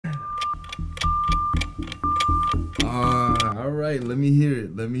right, let me hear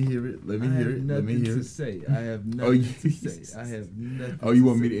it. Let me hear it. Let me hear it. Let me hear it. I have nothing to say. I have nothing. Oh, you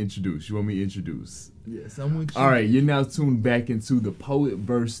want me to introduce? You want me to introduce? Yes, I'm with you. All right, you're now tuned back into the poet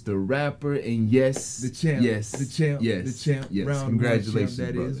versus the rapper, and yes, the champ, yes, the champ, yes, the champ. yes. Round Congratulations, one champ,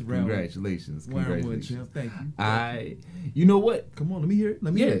 that brother. is round Congratulations, round congratulations. one champ. Thank you. You know what? Come on, let me hear it.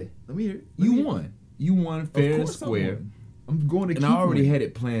 Let me hear it. Let me hear it. You won. You won fair and square. I'm going to. And I already had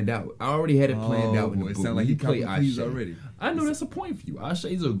it planned out. I already had it planned out. Boy, it sounds like you play Ashe already. I know that's a point for you. Ashe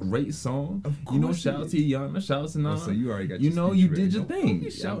is a great song. Of course, you know, shout out to Yana, shout out to Nana. Oh, so you already got. You know, you did your thing.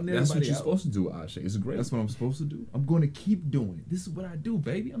 thing. That's what you're supposed to do, Ashe. It's great. That's what I'm supposed to do. I'm going to keep doing it. This is what I do,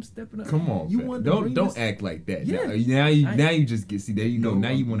 baby. I'm stepping up. Come on, you want don't act like that. Yeah. Now you just get there you go. Now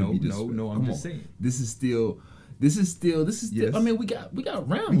you want to be this. No, I'm just saying. This is still. Yes. I mean, we got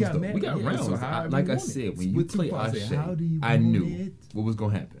rounds. We got rounds. So like I said, when you play Ashe, I knew what was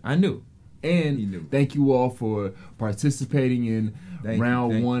gonna happen. I knew. And thank you all for participating in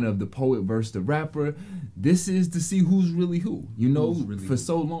round one of the poet versus the rapper. This is to see who's really who. You know, for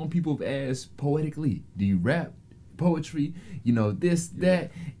so long people have asked Poeticlee, do you rap poetry? You know, this,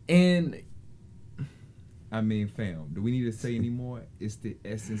 that, and I mean, fam, do we need to say anymore? It's the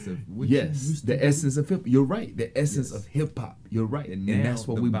essence of what essence of hip. You're right. The essence of hip hop. You're right, and that's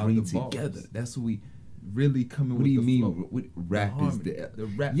what we bring together. That's what we really coming. What do you mean? Rap is the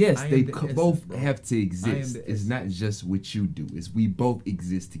rap. Yes, they both have to exist. It's not just what you do. It's we both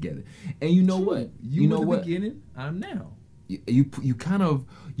exist together. And you know what? You know what? Beginning, I'm now. You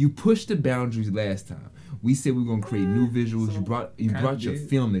pushed the boundaries last time. We said we were gonna create new visuals. You brought your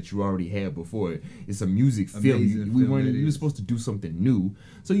film that you already had before. It's a music film. You were supposed to do something new.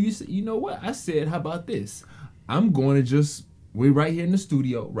 So you said, you know what? I said, how about this? I'm going to we're right here in the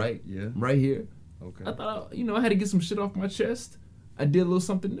studio, right? Yeah. Right here. Okay. I thought I had to get some shit off my chest. I did a little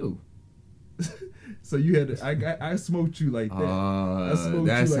something new. So you had to, I smoked you like that.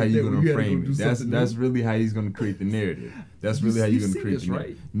 That's how you're gonna frame it. That's really how he's gonna create the narrative. That's really how you're gonna create the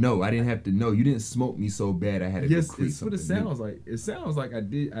narrative. Right? No, I didn't have to. No, you didn't smoke me so bad. I had to go create something. Yes, that's what it sounds like. It sounds like I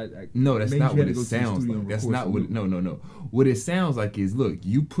did. No, that's not what it sounds like. That's not what. No. What it sounds like is, look,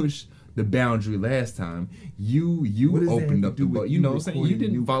 you pushed the boundary last time. You opened up the book. You know what I'm saying? You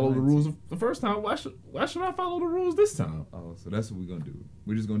didn't follow the rules the first time. Why should I follow the rules this time? Oh, so that's what we're gonna do.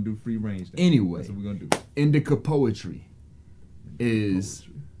 We're just gonna do free range. Anyway, that's what we're gonna do. Indica poetry is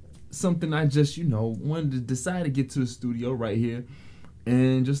something I just wanted to decide to get to the studio right here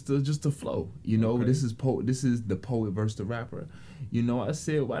and just to flow. This is the poet versus the rapper. I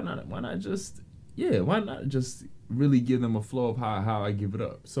said why not just really give them a flow of how I give it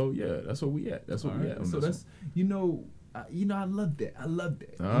up. So that's what we at. That's what we at. So that's I love that. I love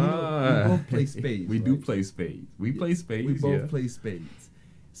that. We both play spades. We do play spades. We play spades. We both play spades.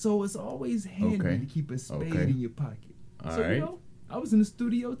 So it's always handy to keep a spade in your pocket. All right. I was in the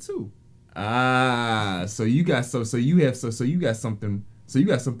studio too. So you got something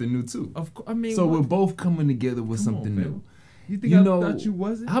new too. Of course. I mean, so we're both coming together with something new. You think I thought you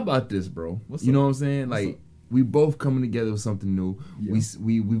wasn't? How about this, bro? What's you know what I'm saying? Like we both coming together with something new. Yeah.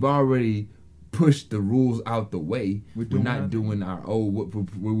 We've already pushed the rules out the way. We're not doing our old.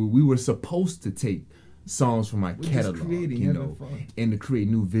 We were supposed to take songs from my catalog, and to create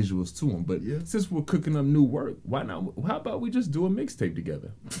new visuals to them. But since we're cooking up new work, why not? How about we just do a mixtape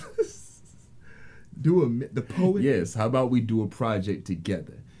together? The poet? Yes. How about we do a project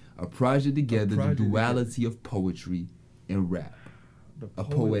together? The duality of poetry and rap. A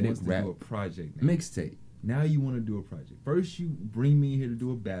poetic rap project mixtape. Now you want to do a project. First, you bring me here to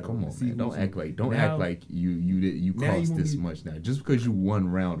do a battle. Come on, man. Don't act like you cost this much now. Just because you won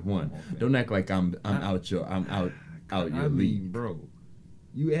round one, don't act like I'm out your league, bro.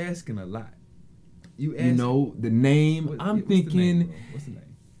 You asking a lot. The name. I'm thinking. What's the name?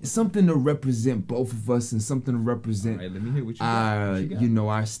 Something to represent both of us, and something to represent let me hear what you got.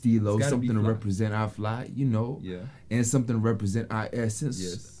 Our stilo, something to represent our fly, Yeah. And something to represent our essence.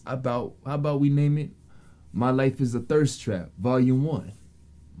 Yes. How about we name it My Life is a Thirst Trap, Volume 1.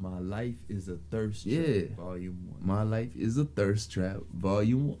 My Life is a Thirst Trap, Volume 1. My Life is a Thirst Trap,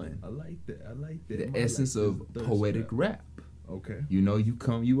 Volume 1. I like that. The essence of poetic rap. Okay. You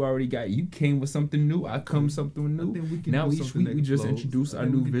came with something new. I come something new. Now each week we just introduce our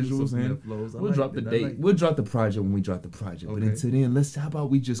new visuals and we'll drop the date. We'll drop the project when we drop the project. But until then, how about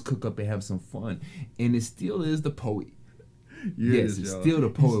we just cook up and have some fun? And it still is the poet. Yes, it's still the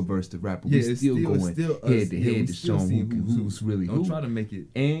poet versus the rapper. We're still going head to head to show who's really who. Don't try to make it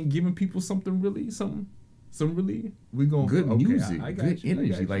and giving people something really good music, good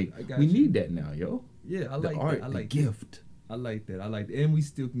energy. We need that now, yo. Yeah, I like the art, that. I like the gift. I like that. And we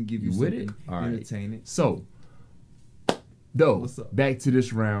still can give you something entertaining. So, Though, back to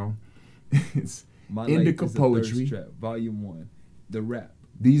this round. It's My Indica Life is Poetry. A Thirst Trap, Volume 1. The rap.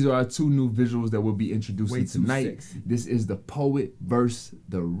 These are our 2 new visuals that we'll be introducing Way too tonight. sexy. This is the poet versus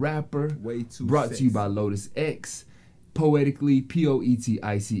the rapper. Way too Brought sexy. to you by Lotus X. Poeticlee,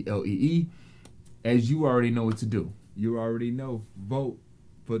 Poeticlee. As you already know what to do. You already know. Vote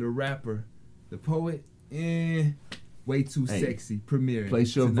for the rapper. The poet, way too sexy. Premiering.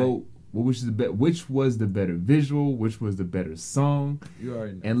 Place your tonight. vote. Which was the better visual? Which was the better song? You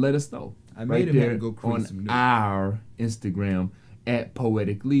already know. And let us know. I made him have to go create on some new. our Instagram at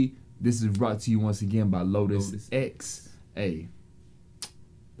Poeticlee. This is brought to you once again by Lotus X. Hey,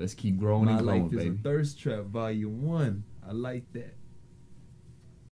 let's keep growing and growing, baby. My Life is a Thirst Trap, Volume 1. I like that.